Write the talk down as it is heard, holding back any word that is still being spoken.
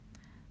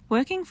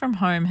Working from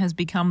home has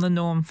become the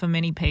norm for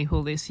many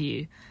people this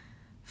year.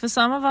 For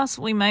some of us,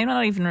 we may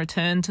not even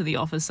return to the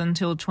office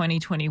until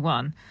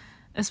 2021,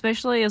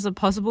 especially as a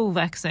possible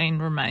vaccine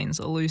remains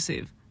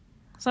elusive.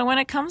 So when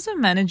it comes to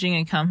managing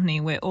a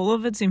company where all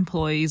of its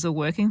employees are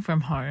working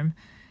from home,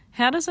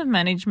 how does a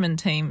management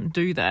team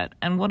do that,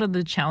 and what are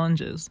the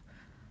challenges?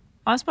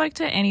 I spoke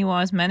to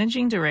Anywise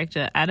Managing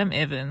Director Adam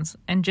Evans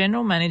and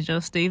General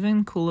Manager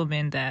Stephen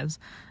Koulamandaz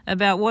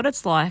about what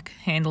it's like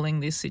handling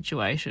this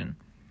situation.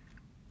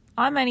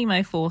 I'm Annie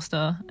Mae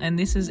Forster, and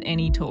this is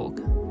Any Talk.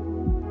 I'm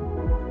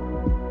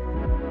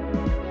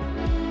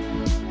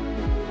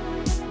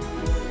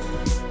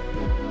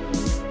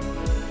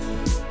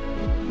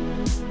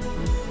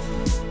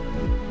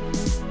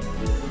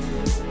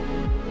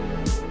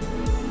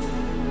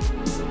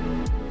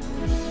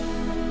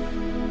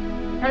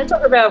going to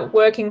talk about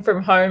working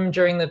from home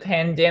during the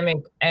pandemic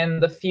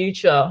and the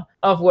future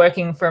of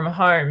working from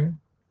home.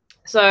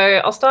 So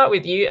I'll start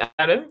with you,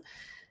 Adam.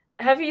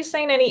 Have you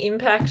seen any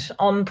impact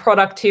on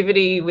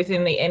productivity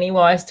within the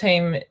Anywise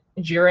team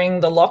during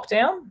the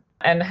lockdown?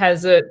 And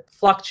has it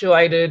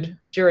fluctuated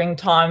during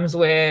times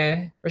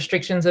where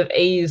restrictions have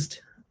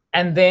eased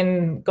and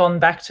then gone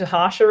back to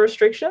harsher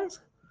restrictions?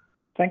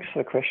 Thanks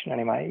for the question,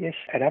 Annie Mae. Yes,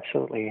 it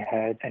absolutely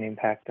had an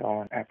impact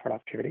on our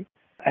productivity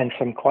and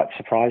some quite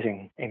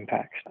surprising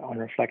impacts on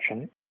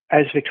reflection.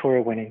 As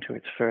Victoria went into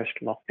its first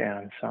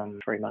lockdown some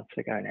 3 months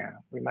ago now,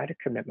 we made a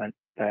commitment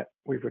that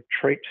we would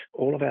treat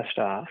all of our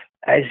staff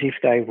as if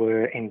they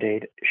were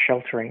indeed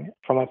sheltering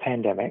from a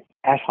pandemic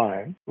at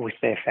home with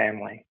their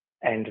family.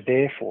 And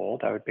therefore,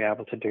 they would be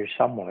able to do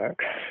some work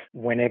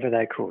whenever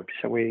they could.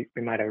 So we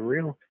made a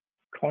real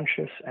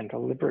conscious and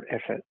deliberate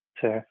effort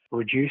to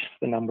reduce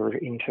the number of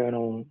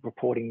internal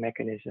reporting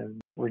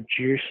mechanisms,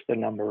 reduce the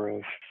number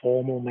of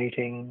formal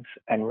meetings,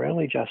 and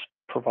really just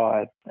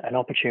provide an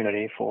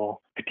opportunity for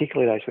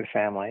particularly those with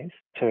families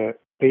to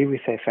be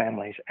with their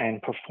families and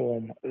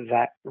perform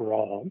that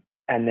role,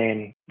 and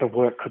then the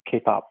work could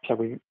keep up. So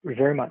we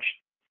very much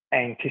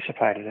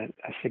anticipated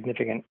a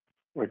significant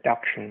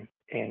reduction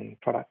in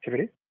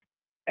productivity.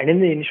 And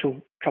in the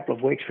initial couple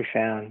of weeks, we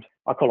found,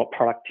 I call it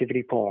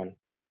productivity porn.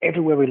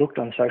 Everywhere we looked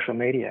on social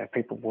media,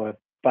 people were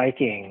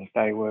baking,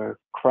 they were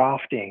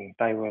crafting,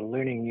 they were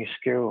learning new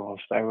skills,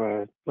 they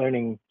were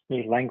learning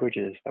new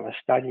languages, they were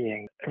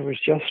studying. It was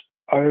just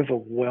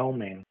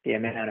overwhelming, the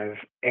amount of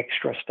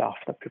extra stuff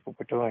that people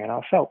were doing. And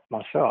I felt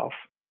myself,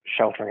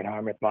 sheltering at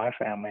home with my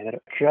family, that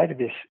it created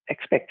this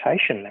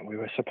expectation that we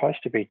were supposed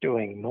to be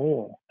doing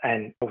more.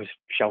 And I was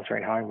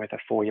sheltering home with a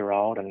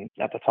 4-year-old and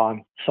at the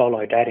time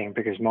solo dating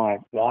because my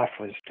wife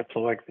was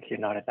deployed with the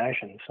United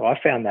Nations. So I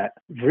found that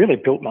really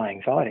built my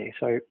anxiety.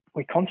 So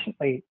we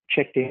constantly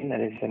checked in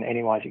as an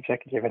Anywise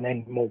executive and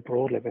then more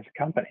broadly with the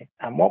company.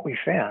 And what we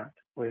found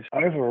was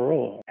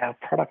overall, our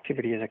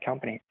productivity as a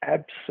company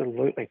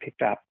absolutely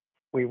picked up.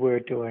 We were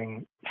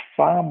doing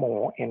far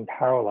more in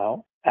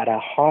parallel at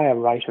a higher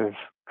rate of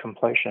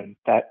completion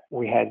that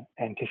we had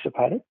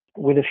anticipated,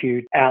 with a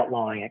few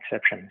outlying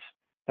exceptions.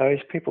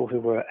 Those people who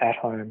were at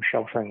home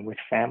sheltering with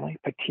family,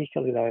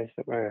 particularly those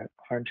that were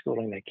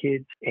homeschooling their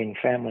kids in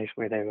families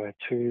where there were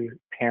 2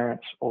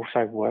 parents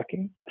also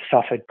working,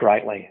 suffered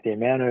greatly. The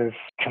amount of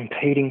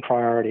competing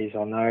priorities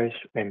on those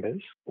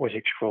members was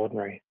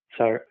extraordinary.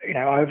 So,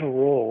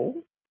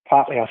 overall,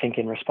 partly I think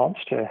in response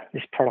to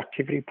this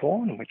productivity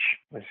porn, which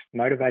was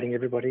motivating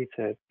everybody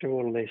to do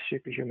all of these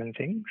superhuman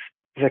things,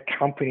 the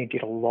company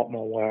did a lot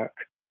more work.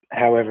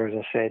 However, as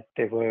I said,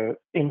 there were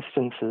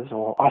instances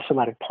or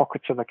isolated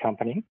pockets of the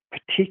company,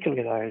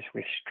 particularly those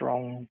with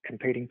strong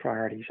competing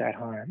priorities at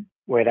home,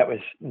 where that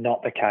was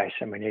not the case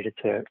and we needed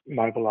to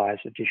mobilise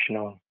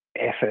additional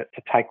effort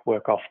to take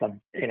work off them,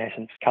 in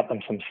essence, cut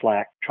them some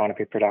slack, trying to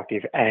be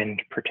productive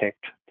and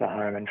protect the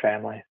home and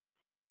family.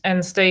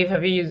 And Steve,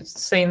 have you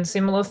seen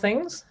similar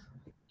things?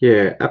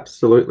 Yeah,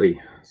 absolutely.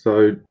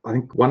 So I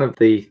think one of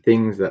the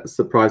things that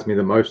surprised me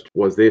the most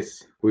was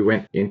this. We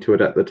went into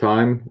it at the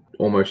time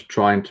almost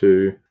trying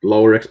to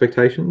lower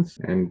expectations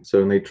and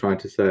certainly trying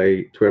to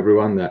say to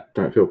everyone that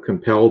don't feel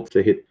compelled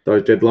to hit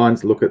those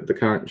deadlines, look at the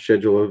current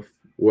schedule of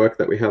work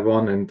that we have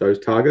on and those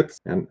targets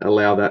and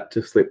allow that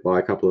to slip by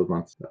a couple of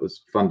months. That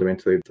was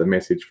fundamentally the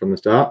message from the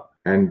start.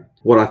 And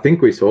what I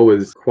think we saw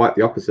was quite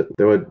the opposite.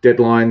 There were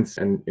deadlines,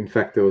 and in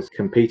fact there was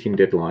competing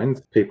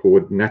deadlines. People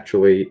would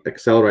naturally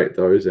accelerate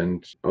those,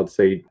 and I'd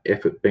see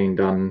effort being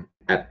done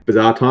at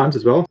bizarre times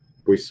as well.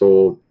 We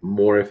saw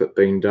more effort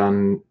being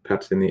done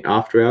perhaps in the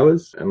after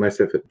hours and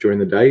less effort during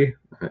the day,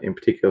 in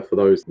particular for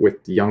those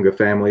with younger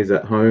families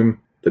at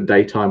home. The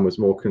daytime was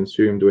more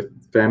consumed with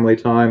family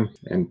time,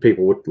 and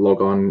people would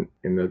log on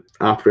in the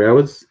after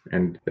hours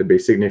and there'd be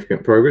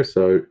significant progress.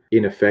 So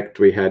in effect,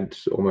 we had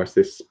almost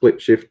this split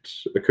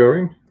shift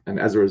occurring. And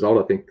as a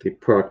result, I think the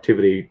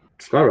productivity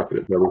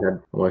skyrocketed. So we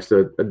had almost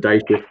a day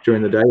shift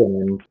during the day,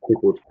 and then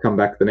people would come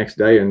back the next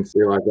day and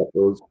realize that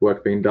there was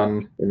work being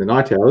done in the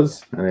night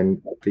hours, and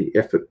then the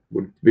effort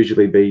would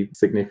visually be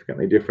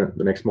significantly different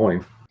the next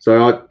morning.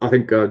 So I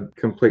think I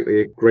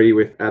completely agree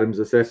with Adam's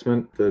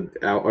assessment that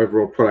our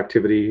overall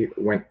productivity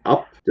went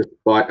up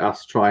despite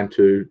us trying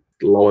to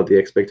lower the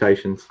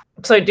expectations.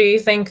 So do you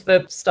think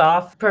that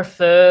staff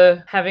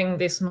prefer having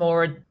this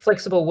more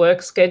flexible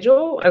work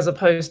schedule as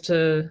opposed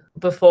to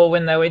before,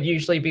 when they would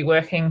usually be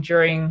working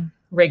during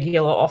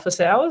regular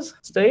office hours,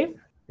 Steve?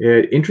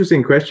 Yeah,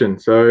 interesting question.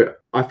 So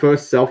I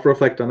first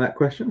self-reflect on that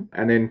question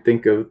and then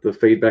think of the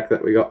feedback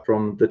that we got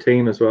from the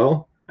team as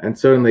well. And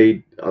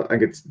certainly, I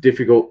think it's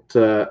difficult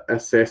to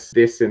assess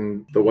this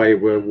in the way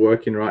we're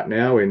working right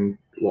now in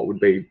what would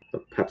be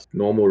perhaps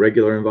normal,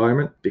 regular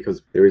environment,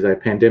 because there is a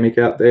pandemic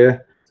out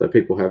there. So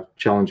people have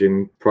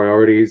challenging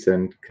priorities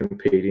and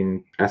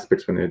competing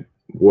aspects when they're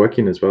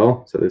working as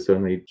well. So there's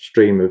certainly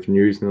stream of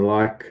news and the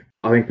like.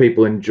 I think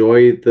people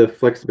enjoy the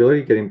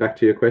flexibility. Getting back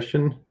to your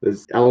question,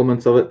 there's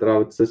elements of it that I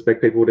would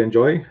suspect people would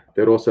enjoy.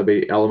 There'd also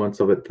be elements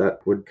of it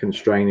that would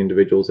constrain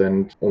individuals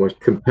and almost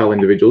compel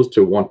individuals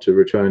to want to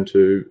return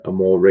to a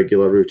more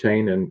regular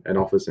routine and an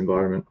office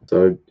environment.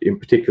 So in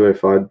particular,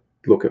 if I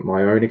look at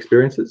my own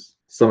experiences,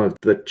 some of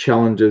the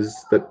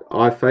challenges that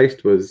I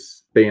faced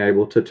was being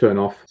able to turn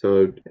off.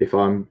 So if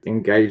I'm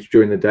engaged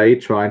during the day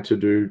trying to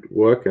do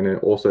work and then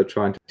also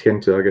trying to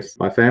tend to, I guess,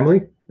 my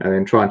family, and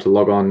then trying to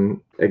log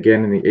on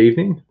again in the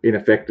evening. In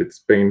effect, it's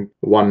been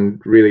one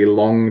really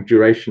long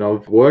duration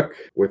of work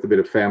with a bit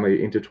of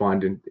family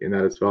intertwined in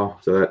that as well.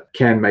 So that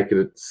can make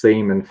it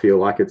seem and feel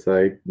like it's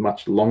a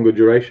much longer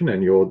duration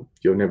and you're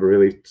never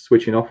really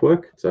switching off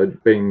work. So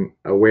being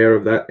aware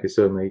of that is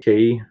certainly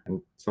key,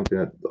 and something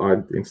that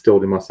I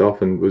instilled in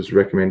myself and was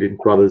recommended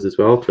to others as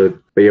well,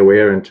 to be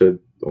aware and to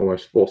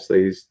almost force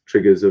these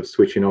triggers of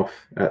switching off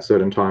at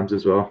certain times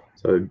as well.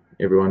 So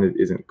everyone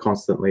isn't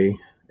constantly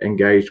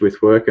engaged with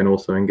work and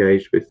also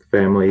engaged with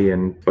family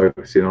and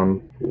focusing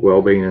on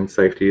well-being and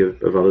safety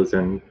of others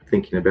and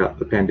thinking about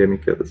the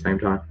pandemic at the same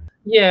time.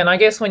 Yeah, and I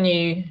guess when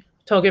you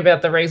talk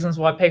about the reasons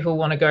why people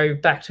want to go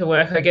back to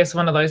work, I guess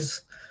one of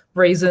those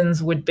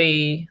reasons would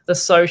be the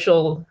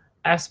social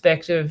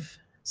aspect of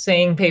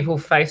seeing people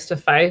face to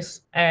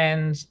face.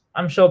 And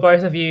I'm sure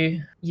both of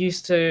you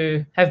used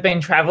to have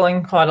been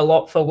traveling quite a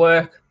lot for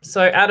work.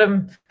 So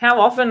Adam, how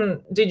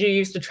often did you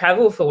used to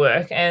travel for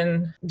work,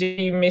 and do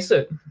you miss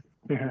it?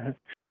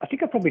 I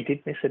think I probably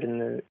did miss it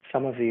in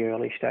some of the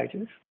early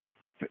stages.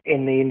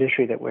 In the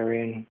industry that we're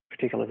in,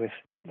 particularly with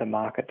the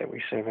market that we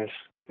service,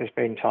 there's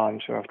been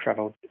times where I've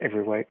travelled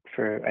every week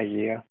for a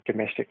year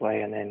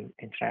domestically and then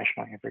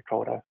internationally every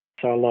quarter.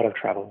 So a lot of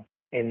travel.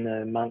 In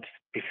the month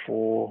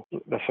before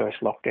the first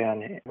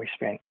lockdown, we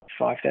spent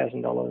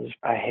 $5,000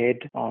 a head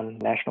on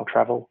national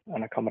travel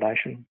and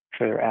accommodation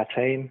for our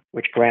team,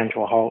 which ground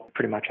to a halt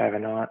pretty much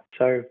overnight.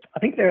 So I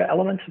think there are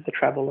elements of the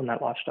travel and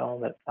that lifestyle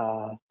that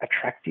are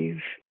attractive,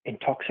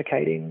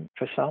 intoxicating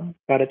for some,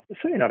 but it's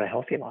certainly not a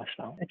healthy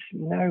lifestyle. It's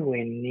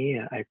nowhere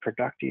near a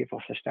productive or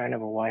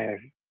sustainable way of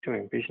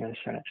doing business,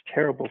 and it's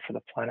terrible for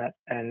the planet,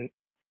 and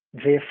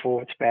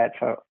therefore it's bad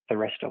for the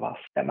rest of us.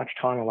 That much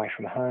time away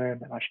from home,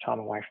 that much time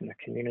away from the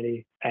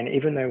community. And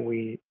even though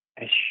we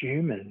as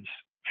humans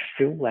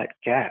fill that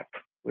gap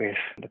with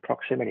the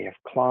proximity of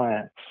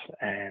clients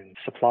and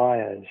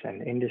suppliers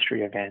and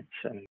industry events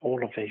and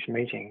all of these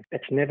meetings,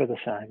 it's never the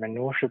same, and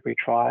nor should we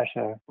try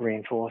to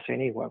reinforce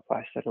any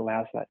workplace that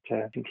allows that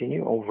to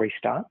continue or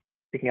restart.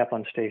 Picking up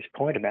on Steve's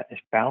point about this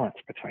balance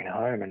between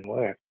home and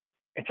work,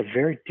 it's a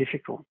very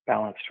difficult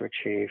balance to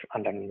achieve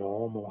under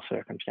normal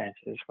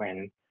circumstances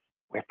when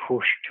we're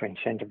pushed to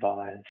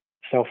incentivize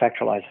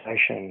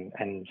self-actualization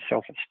and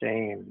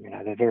self-esteem,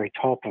 the very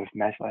top of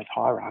Maslow's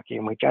hierarchy,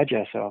 and we judge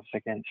ourselves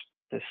against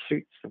the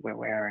suits that we're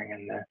wearing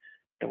and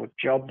the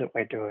job that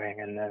we're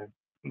doing and the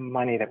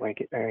money that we're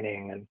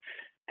earning and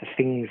the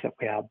things that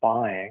we are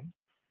buying,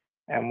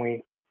 and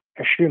we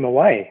assume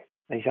away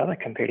these other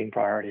competing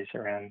priorities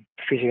around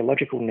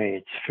physiological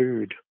needs,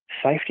 food,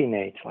 safety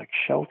needs like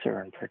shelter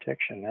and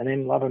protection, and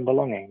then love and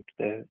belonging,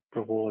 the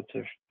rewards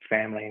of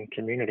family and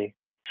community.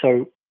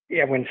 So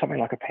yeah, when something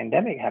like a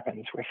pandemic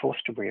happens, we're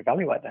forced to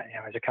reevaluate that.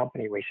 As a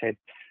company, we said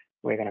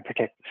we're going to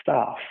protect the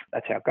staff.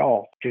 That's our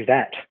goal. Do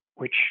that,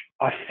 which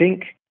I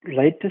think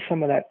led to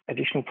some of that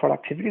additional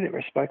productivity that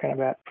we've spoken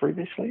about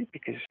previously,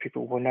 because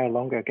people were no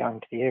longer going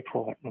to the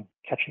airport and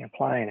catching a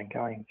plane and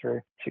going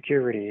through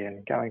security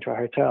and going to a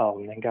hotel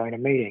and then going to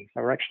meetings.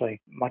 They were actually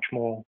much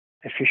more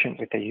efficient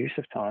with their use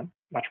of time,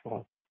 much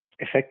more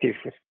effective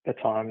with the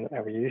time that they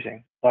were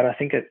using. But I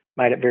think it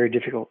made it very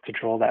difficult to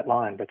draw that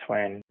line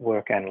between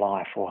work and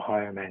life, or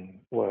home and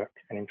work.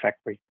 And in fact,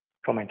 we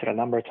commented a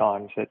number of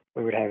times that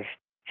we would have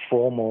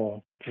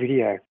formal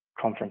video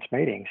conference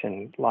meetings,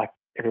 and like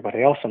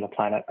everybody else on the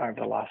planet over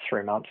the last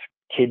 3 months,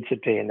 kids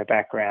would be in the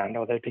background,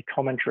 or there'd be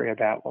commentary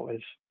about what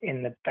was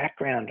in the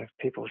background of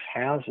people's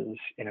houses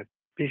in a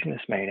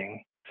business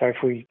meeting. So if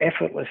we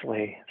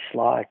effortlessly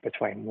slide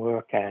between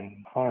work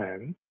and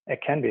home, it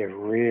can be a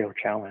real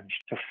challenge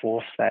to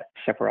force that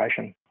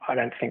separation. I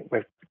don't think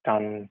we've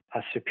done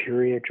a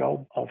superior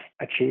job of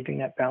achieving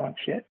that balance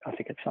yet. I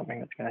think it's something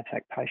that's going to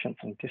take patience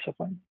and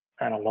discipline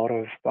and a lot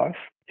of both.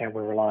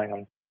 We're relying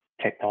on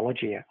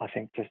technology, I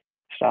think, to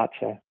start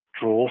to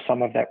draw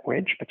some of that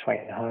wedge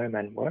between home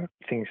and work.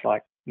 Things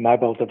like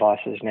mobile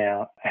devices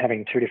now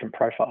having two different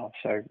profiles.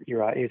 So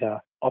you are either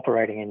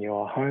operating in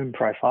your home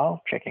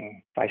profile,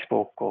 checking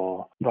Facebook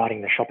or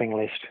writing the shopping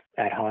list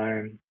at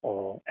home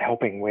or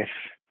helping with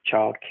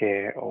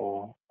childcare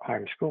or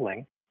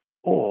homeschooling,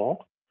 or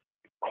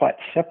quite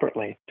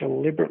separately,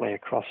 deliberately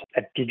across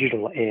a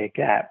digital air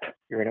gap,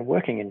 you're in a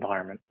working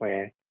environment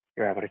where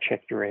you're able to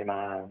check your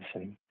emails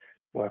and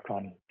work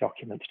on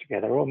documents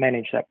together or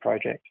manage that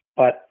project.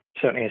 But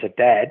certainly as a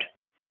dad,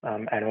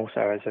 and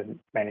also as a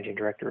managing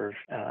director of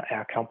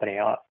our company,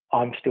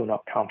 I'm still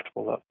not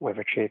comfortable that we've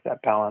achieved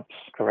that balance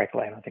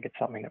correctly. And I think it's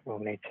something that we'll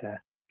need to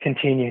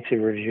continue to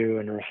review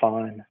and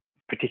refine,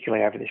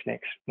 particularly over this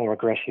next more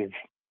aggressive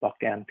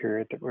lockdown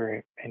period that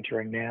we're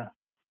entering now.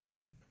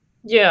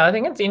 Yeah, I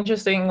think it's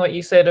interesting what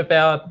you said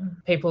about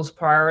people's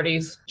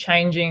priorities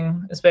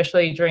changing,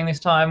 especially during this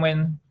time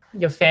when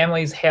your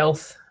family's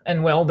health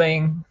and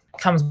well-being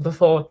comes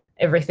before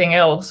everything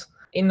else.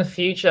 In the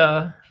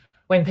future,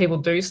 when people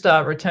do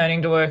start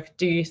returning to work,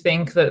 do you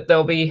think that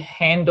they'll be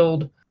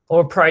handled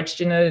or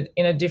approached in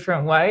a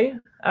different way,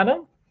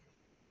 Adam?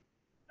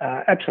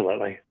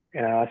 Absolutely.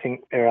 I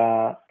think there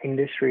are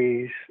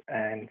industries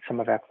and some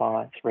of our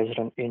clients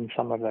resident in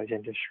some of those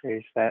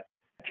industries that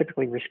are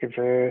typically risk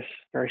averse,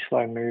 very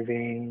slow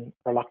moving,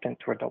 reluctant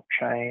to adopt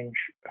change,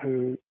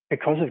 who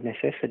because of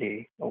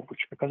necessity over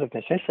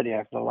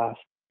the last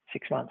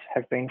 6 months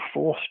have been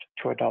forced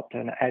to adopt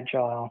an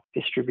agile,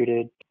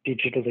 distributed,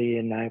 digitally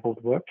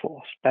enabled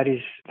workforce. That is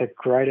the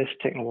greatest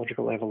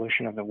technological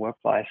evolution of the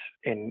workplace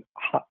in,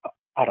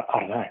 I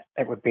don't know,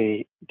 it would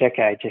be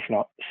decades, if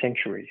not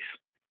centuries.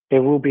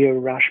 There will be a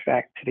rush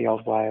back to the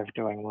old way of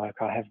doing work.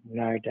 I have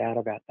no doubt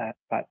about that.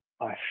 But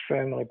I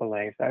firmly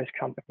believe those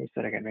companies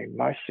that are going to be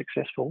most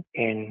successful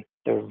in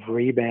the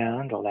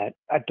rebound or that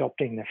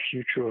adopting the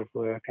future of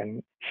work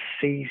and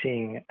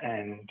seizing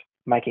and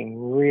making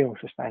real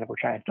sustainable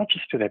change, not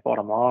just to their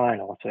bottom line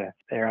or to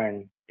their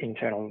own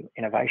internal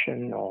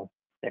innovation or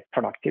their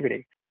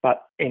productivity,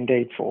 but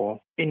indeed for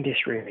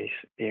industries,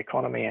 the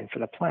economy, and for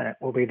the planet,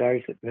 will be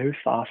those that move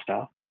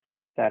faster,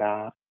 that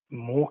are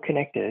more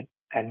connected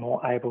and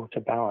more able to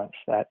balance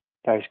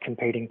those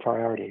competing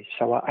priorities.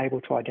 So are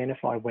able to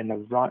identify when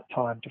the right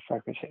time to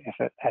focus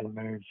effort and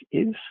move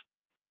is,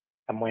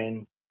 and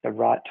when the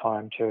right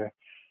time to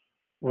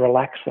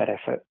relax that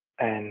effort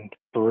and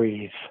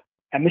breathe.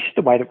 And this is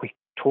the way that we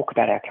talk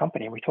about our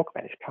company. We talk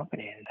about this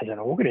company as an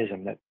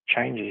organism that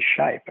changes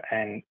shape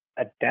and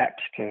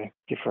adapts to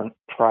different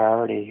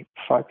priority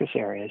focus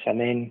areas and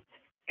then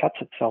cuts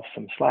itself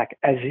some slack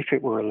as if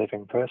it were a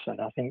living person.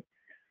 I think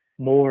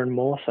more and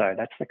more so,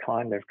 that's the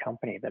kind of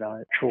company that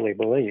I truly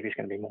believe is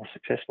going to be more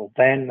successful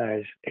than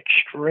those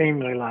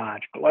extremely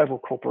large global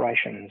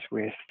corporations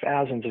with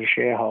thousands of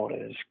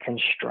shareholders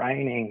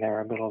constraining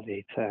their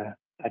ability to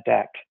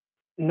adapt.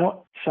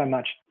 Not so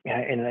much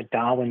in the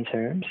Darwin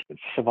terms,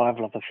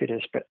 survival of the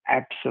fittest, but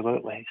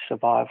absolutely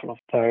survival of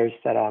those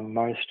that are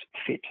most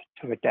fit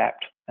to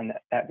adapt. And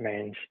that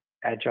means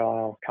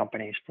agile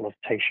companies full of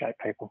T-shaped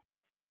people.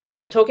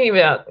 Talking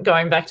about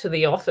going back to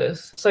the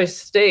office, so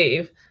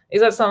Steve,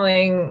 is that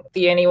something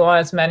the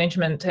Anywise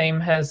management team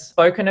has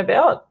spoken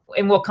about?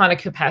 In what kind of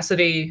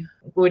capacity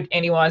would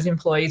Anywise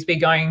employees be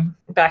going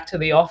back to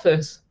the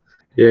office?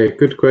 Yeah,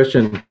 good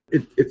question.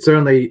 It's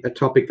certainly a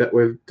topic that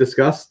we've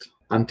discussed.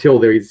 Until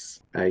there is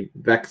a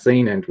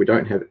vaccine and we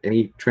don't have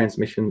any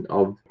transmission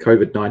of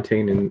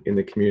COVID-19 in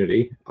the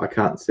community, I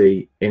can't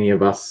see any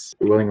of us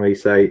willingly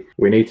say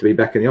we need to be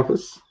back in the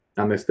office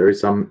unless there is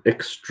some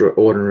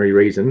extraordinary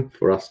reason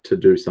for us to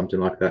do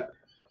something like that.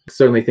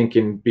 Certainly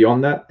thinking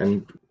beyond that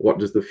and what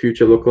does the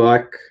future look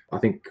like, I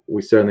think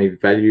we certainly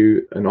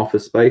value an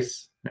office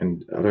space,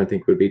 and I don't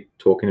think we'd be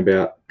talking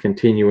about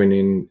continuing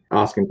in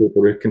asking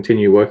people to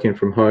continue working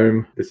from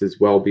home. This is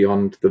well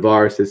beyond the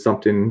virus is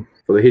something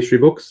for the history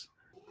books.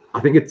 I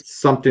think it's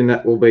something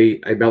that will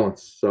be a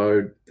balance.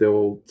 So there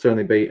will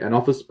certainly be an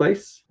office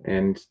space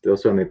and there'll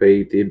certainly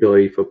be the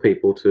ability for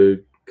people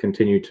to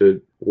continue to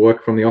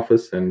work from the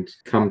office and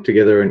come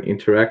together and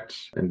interact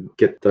and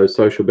get those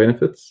social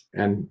benefits.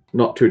 And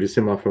not too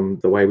dissimilar from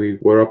the way we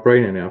were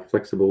operating in our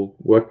flexible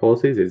work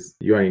policies is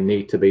you only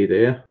need to be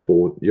there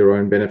for your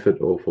own benefit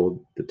or for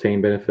the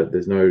team benefit.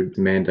 There's no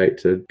mandate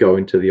to go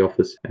into the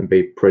office and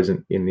be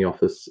present in the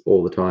office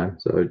all the time.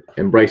 So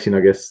embracing, I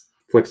guess,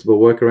 flexible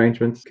work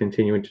arrangements,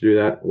 continuing to do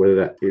that, whether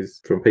that is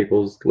from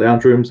people's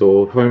lounge rooms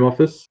or home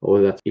office,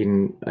 or that's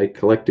in a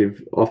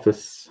collective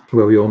office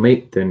where we all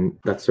meet, then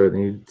that's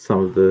certainly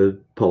some of the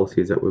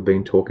policies that we've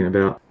been talking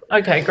about.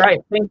 Okay, great.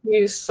 Thank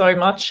you so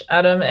much,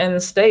 Adam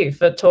and Steve,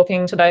 for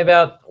talking today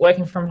about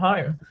working from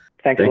home.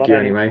 Thank you,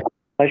 anyway.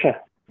 Pleasure.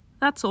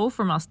 That's all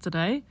from us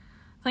today.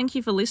 Thank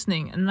you for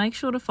listening, and make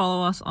sure to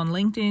follow us on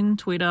LinkedIn,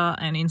 Twitter,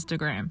 and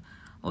Instagram.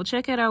 or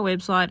check out our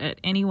website at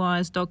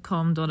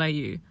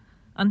anywise.com.au.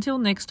 Until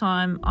next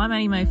time, I'm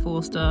Annie Mae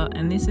Forster,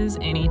 and this is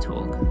Any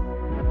Talk.